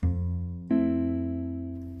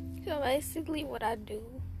basically what I do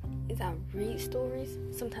is I read stories.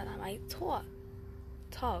 Sometimes I might talk.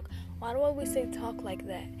 Why do I always say talk like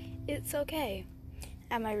that? It's okay.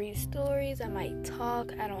 I might read stories, I might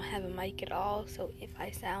talk. I don't have a mic at all, so if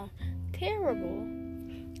I sound terrible,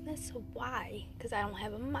 that's why, because I don't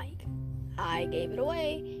have a mic. I gave it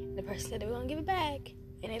away, the person said they were going to give it back,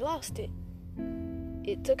 and they lost it.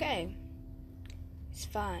 It's okay. It's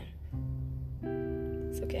fine.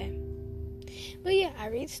 It's okay. But yeah, I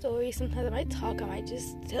read stories. Sometimes I might talk. I might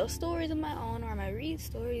just tell stories of my own, or I might read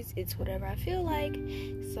stories. It's whatever I feel like.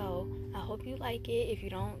 So I hope you like it. If you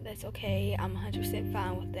don't, that's okay. I'm 100%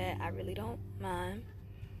 fine with that. I really don't mind.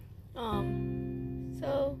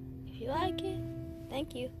 So if you like it,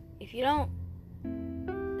 thank you. If you don't,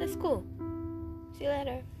 that's cool. See you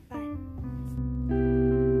later. Bye.